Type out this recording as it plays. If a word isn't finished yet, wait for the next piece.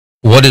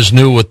What is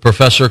new with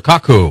Professor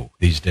Kaku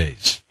these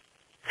days?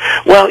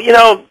 Well,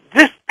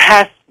 this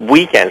past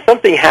weekend,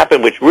 something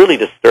happened which really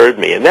disturbed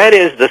me, and that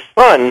is the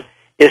sun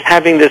is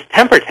having this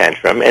temper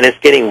tantrum, and it's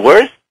getting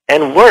worse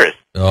and worse.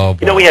 Oh,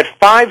 boy. We had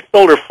 5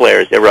 solar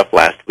flares erupt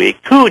last week,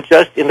 2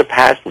 just in the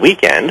past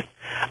weekend.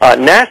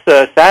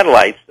 NASA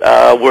satellites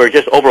were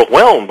just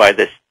overwhelmed by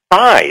the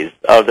size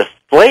of the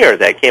flare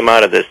that came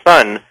out of the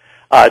sun.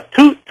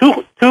 Two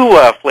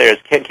flares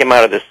came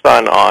out of the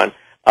sun on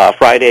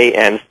Friday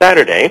and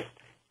Saturday,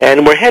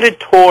 and we're headed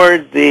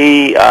toward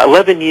the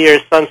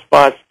 11-year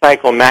sunspot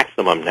cycle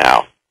maximum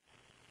now.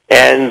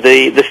 And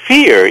the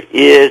fear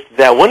is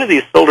that one of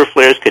these solar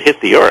flares could hit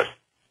the Earth,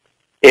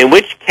 in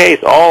which case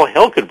all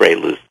hell could break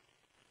loose.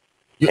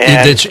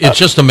 And, it's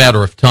just a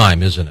matter of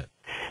time, isn't it?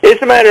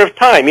 It's a matter of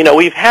time.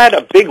 We've had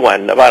a big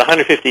one about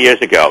 150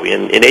 years ago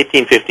in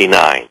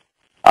 1859.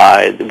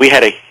 We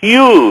had a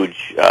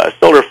huge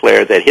solar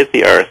flare that hit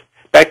the Earth.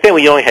 Back then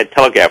we only had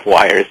telegraph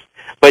wires,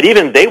 but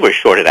even they were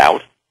shorted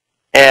out.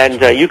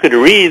 And you could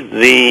read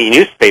the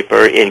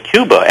newspaper in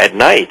Cuba at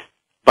night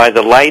by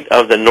the light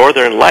of the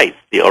northern lights,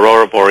 the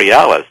aurora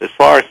borealis, as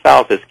far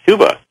south as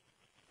Cuba.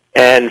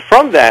 And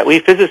from that, we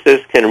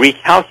physicists can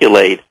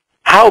recalculate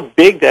how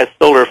big that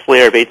solar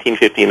flare of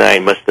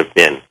 1859 must have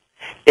been.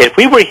 If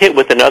we were hit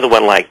with another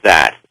one like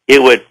that,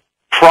 it would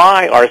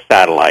fry our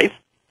satellites,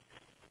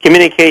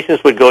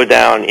 communications would go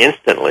down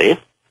instantly,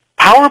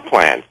 power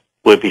plants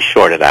would be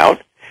shorted out,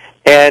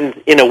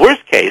 and in a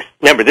worst case,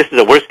 remember, this is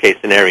a worst-case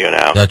scenario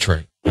now. That's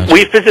right.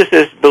 We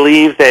physicists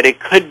believe that it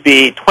could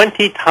be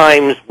 20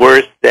 times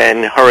worse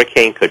than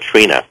Hurricane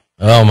Katrina.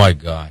 Oh, my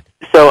God.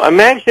 So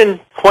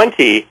imagine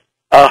 20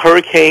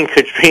 Hurricane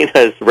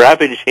Katrinas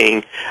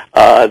ravaging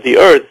the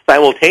Earth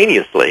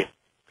simultaneously.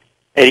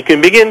 And you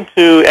can begin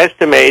to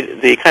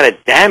estimate the kind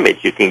of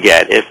damage you can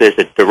get if there's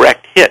a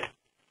direct hit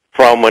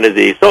from one of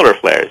these solar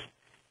flares.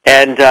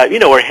 And,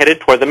 we're headed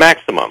toward the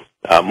maximum.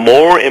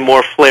 More and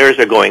more flares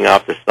are going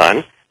off the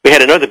sun. We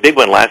had another big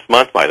one last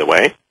month, by the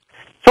way.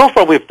 So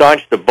far, we've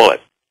dodged the bullet.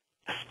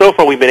 So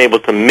far, we've been able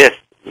to miss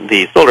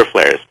the solar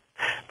flares.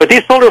 But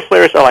these solar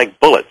flares are like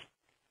bullets.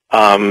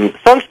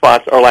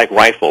 Sunspots are like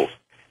rifles.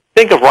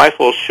 Think of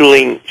rifles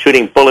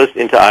shooting bullets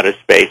into outer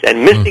space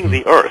and missing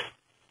the Earth,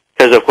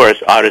 because, of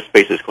course, outer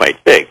space is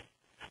quite big.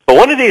 But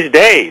one of these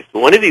days,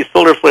 one of these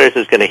solar flares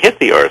is going to hit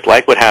the Earth,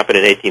 like what happened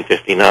in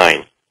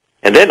 1859,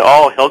 and then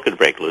all hell could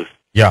break loose.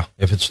 Yeah,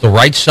 if it's the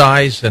right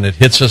size and it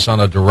hits us on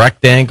a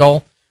direct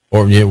angle,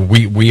 or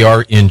we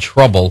are in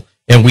trouble,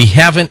 and we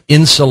haven't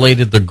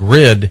insulated the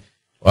grid.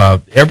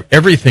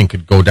 Everything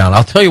could go down.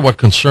 I'll tell you what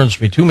concerns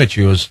me too,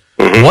 Michio, is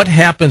what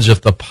happens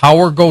if the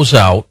power goes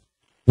out?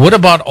 What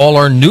about all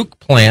our nuke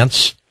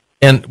plants?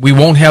 And we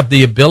won't have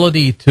the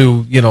ability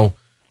to,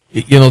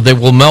 they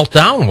will melt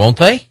down, won't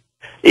they?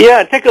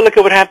 Yeah, take a look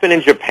at what happened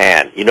in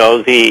Japan.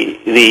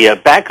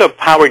 The backup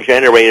power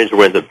generators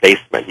were in the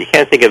basement. You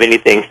can't think of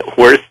anything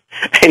worse,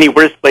 any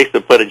worse place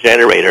to put a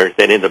generator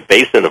than in the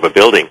basement of a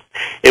building.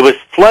 It was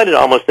flooded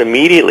almost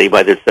immediately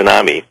by the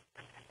tsunami.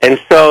 And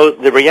so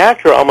the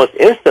reactor almost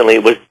instantly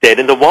was dead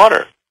in the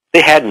water.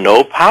 They had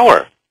no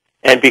power.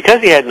 And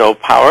because they had no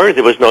power,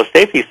 there was no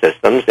safety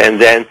systems. And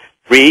then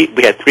we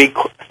had 3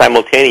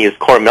 simultaneous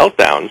core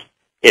meltdowns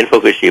in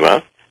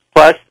Fukushima,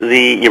 plus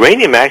the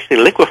uranium actually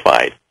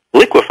liquefied.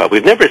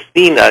 We've never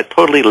seen a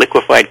totally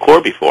liquefied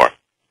core before.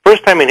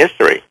 First time in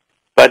history.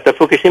 But the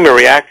Fukushima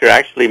reactor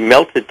actually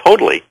melted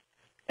totally.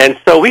 And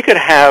so we could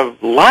have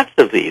lots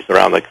of these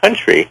around the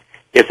country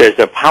if there's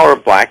a power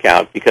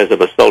blackout because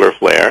of a solar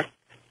flare.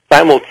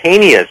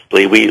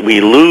 Simultaneously,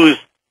 we lose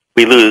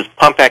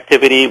pump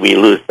activity, we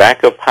lose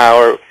backup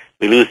power,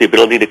 we lose the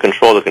ability to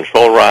control the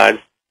control rods.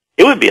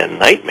 It would be a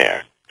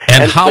nightmare.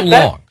 And how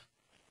long?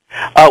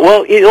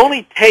 Well, it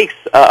only takes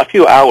a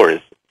few hours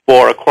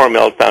for a core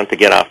meltdown to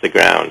get off the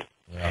ground.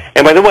 Yeah.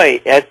 And by the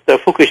way, at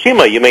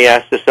Fukushima, you may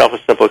ask yourself a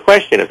simple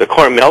question. If the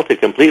core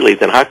melted completely,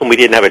 then how come we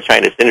didn't have a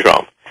China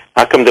syndrome?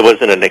 How come there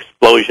wasn't an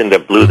explosion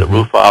that blew the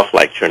roof off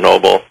like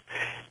Chernobyl?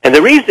 And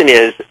the reason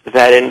is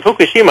that in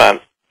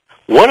Fukushima,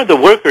 one of the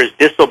workers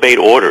disobeyed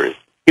orders.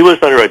 He was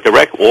under a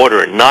direct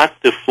order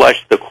not to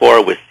flush the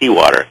core with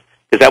seawater,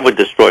 because that would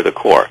destroy the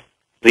core.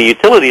 The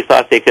utility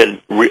thought they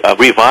could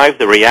revive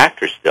the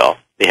reactor still.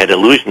 They had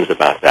illusions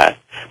about that.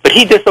 But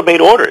he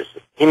disobeyed orders.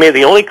 He made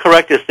the only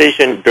correct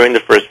decision during the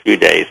first few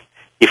days.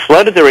 He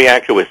flooded the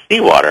reactor with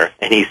seawater,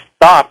 and he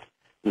stopped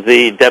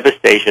the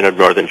devastation of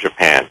northern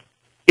Japan.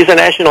 He's a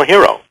national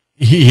hero.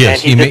 He is.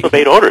 And he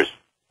disobeyed orders.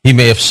 He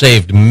may have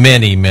saved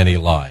many, many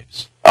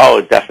lives.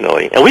 Oh,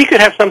 definitely. And we could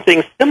have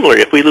something similar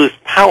if we lose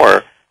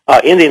power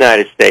in the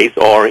United States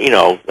or,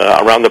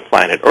 around the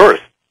planet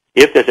Earth,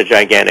 if there's a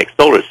gigantic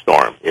solar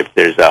storm, if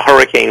there's a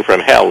hurricane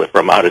from hell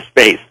from outer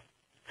space.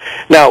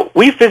 Now,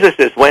 we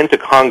physicists went to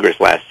Congress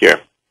last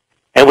year,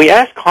 and we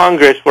asked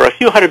Congress for a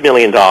few $100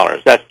 million,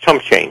 that's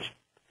chump change,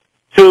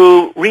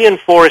 to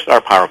reinforce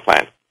our power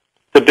plant,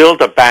 to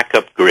build a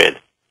backup grid,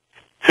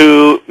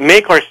 to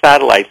make our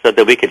satellites so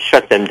that we could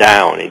shut them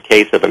down in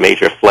case of a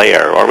major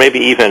flare, or maybe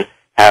even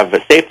have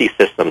safety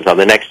systems on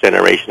the next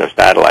generation of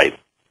satellites.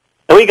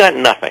 And we got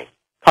nothing.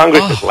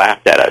 Congress just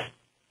laughed at us.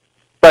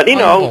 But, you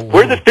know,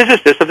 we're the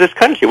physicists of this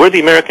country. We're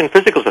the American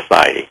Physical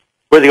Society.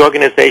 We're the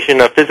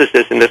organization of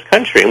physicists in this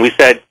country. And we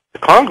said to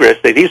Congress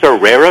that these are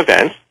rare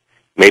events,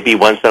 maybe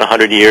once in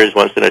 100 years,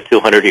 once in a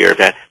 200-year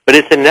event, but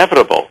it's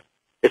inevitable.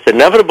 It's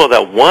inevitable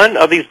that one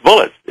of these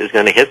bullets is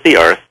going to hit the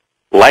Earth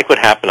like what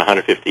happened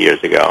 150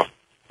 years ago.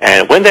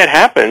 And when that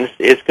happens,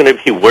 it's going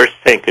to be worse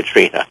than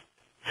Katrina.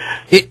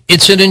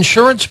 It's an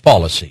insurance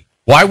policy.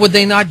 Why would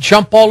they not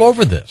jump all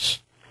over this?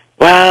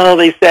 Well,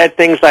 they said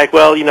things like,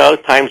 well, you know,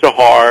 times are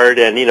hard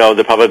and, you know,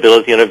 the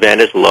probability of an event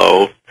is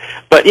low.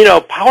 But, you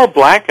know, power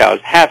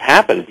blackouts have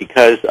happened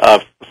because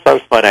of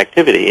sunspot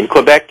activity. In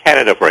Quebec,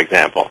 Canada, for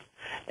example,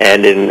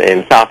 and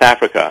in South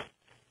Africa,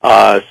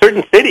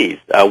 certain cities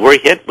were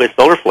hit with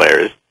solar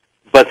flares,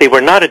 but they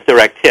were not a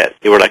direct hit.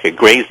 They were like a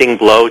grazing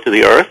blow to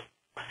the Earth,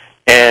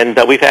 and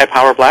we've had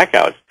power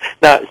blackouts.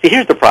 Now, see,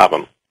 here's the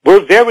problem.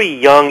 We're very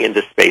young in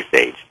the space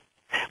age.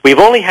 We've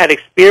only had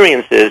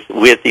experiences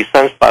with the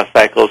sunspot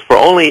cycles for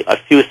only a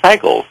few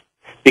cycles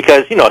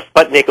because, you know,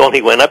 Sputnik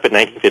only went up in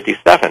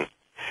 1957.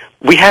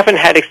 We haven't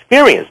had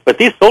experience, but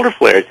these solar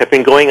flares have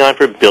been going on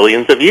for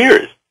billions of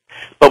years.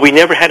 But we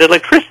never had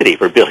electricity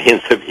for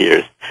billions of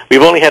years.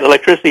 We've only had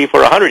electricity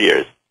for 100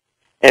 years.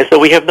 And so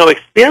we have no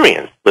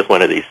experience with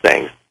one of these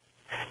things.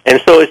 And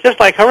so it's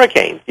just like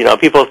hurricanes. You know,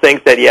 people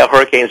think that, yeah,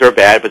 hurricanes are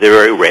bad, but they're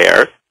very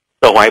rare,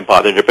 so why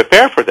bother to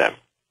prepare for them?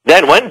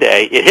 Then one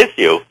day it hits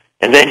you,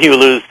 and then you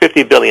lose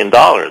 $50 billion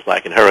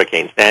like in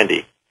Hurricane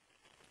Sandy.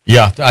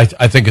 Yeah,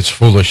 I think it's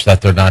foolish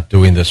that they're not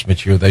doing this,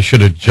 Michio. They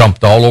should have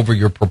jumped all over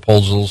your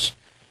proposals,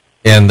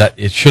 and that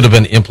it should have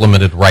been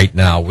implemented right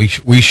now. We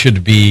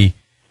should be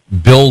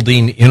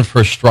building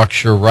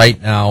infrastructure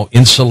right now,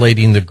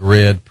 insulating the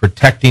grid,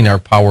 protecting our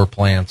power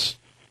plants.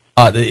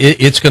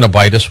 It's going to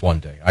bite us one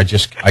day.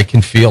 I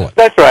can feel it.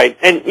 That's right.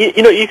 And,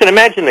 you know, you can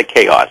imagine the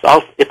chaos.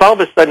 If all of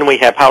a sudden we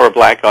have power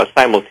blackouts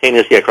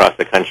simultaneously across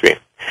the country,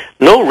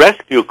 no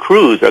rescue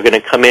crews are going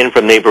to come in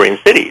from neighboring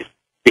cities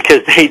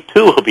because they,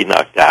 too, will be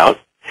knocked out.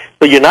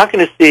 So you're not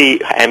going to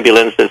see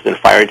ambulances and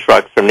fire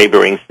trucks from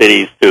neighboring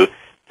cities to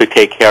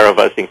take care of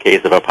us in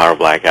case of a power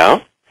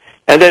blackout.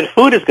 And then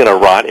food is going to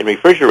rot in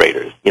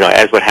refrigerators, you know,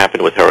 as what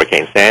happened with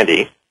Hurricane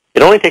Sandy.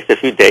 It only takes a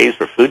few days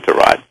for food to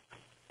rot.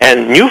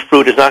 And new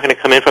food is not going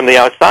to come in from the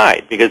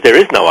outside because there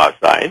is no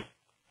outside.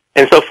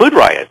 And so food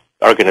riots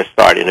are going to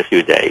start in a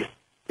few days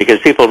because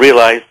people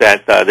realize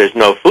that there's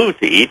no food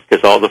to eat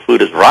because all the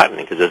food is rotten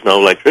because there's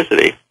no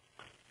electricity.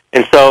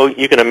 And so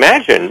you can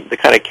imagine the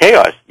kind of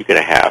chaos you're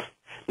going to have.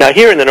 Now,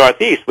 here in the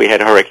Northeast, we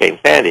had Hurricane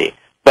Sandy.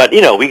 But,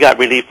 you know, we got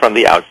relief from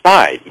the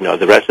outside. You know,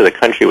 the rest of the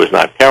country was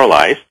not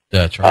paralyzed.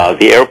 That's right.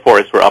 The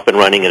airports were up and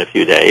running in a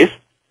few days.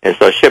 And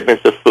so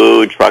shipments of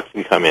food, trucks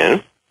can come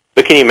in.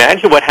 But can you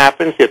imagine what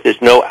happens if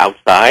there's no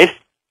outside?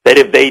 That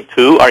if they,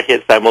 too, are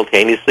hit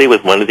simultaneously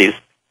with one of these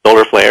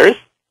solar flares?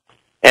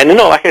 And, you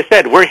know, like I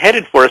said, we're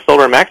headed for a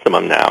solar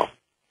maximum now.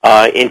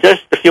 In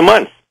just a few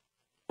months,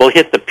 we'll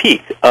hit the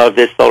peak of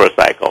this solar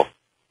cycle.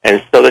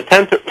 And so the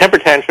temper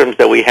tantrums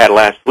that we had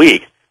last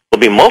week will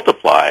be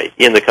multiplied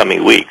in the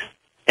coming weeks.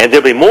 And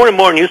there'll be more and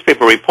more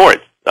newspaper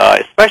reports,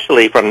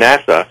 especially from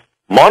NASA,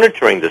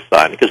 monitoring the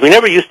sun. Because we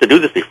never used to do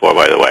this before,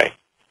 by the way.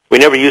 We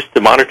never used to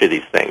monitor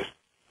these things.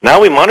 Now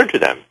we monitor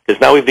them,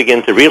 because now we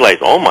begin to realize,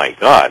 oh, my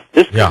God,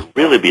 this could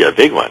really be a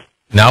big one.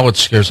 Now it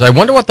scares. I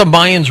wonder what the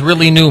Mayans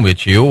really knew,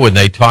 Michio, when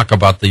they talk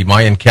about the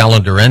Mayan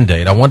calendar end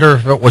date. I wonder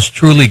if it was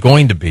truly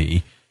going to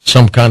be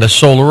some kind of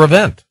solar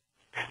event.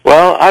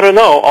 Well, I don't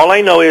know. All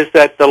I know is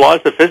that the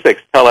laws of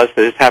physics tell us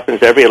that this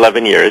happens every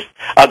 11 years.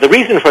 The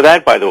reason for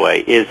that, by the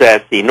way, is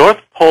that the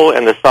North Pole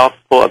and the South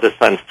Pole of the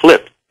sun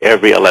flip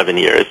every 11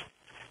 years.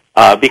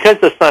 Because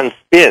the sun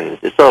spins,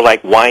 it sort of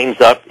like winds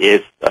up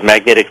its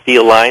magnetic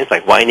field lines,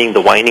 like winding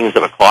the windings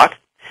of a clock.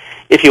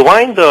 If you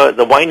wind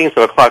the windings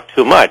of a clock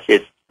too much,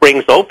 it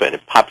springs open.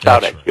 It pops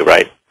out at you,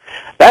 right?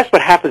 That's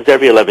what happens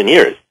every 11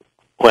 years.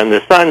 When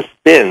the sun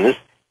spins,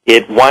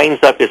 it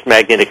winds up its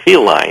magnetic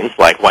field lines,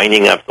 like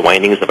winding up the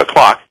windings of a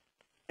clock.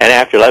 And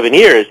after 11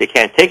 years, it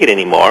can't take it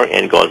anymore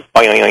and goes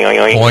boing, boing,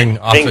 boing, boing,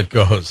 off it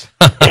goes.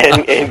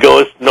 and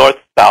goes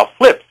north-south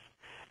flips.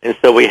 And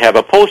so we have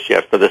a pole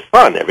shift for the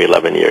sun every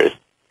 11 years.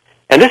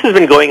 And this has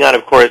been going on,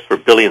 of course, for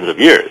billions of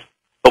years.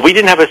 But we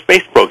didn't have a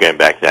space program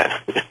back then.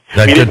 We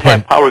didn't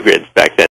have power grids back then.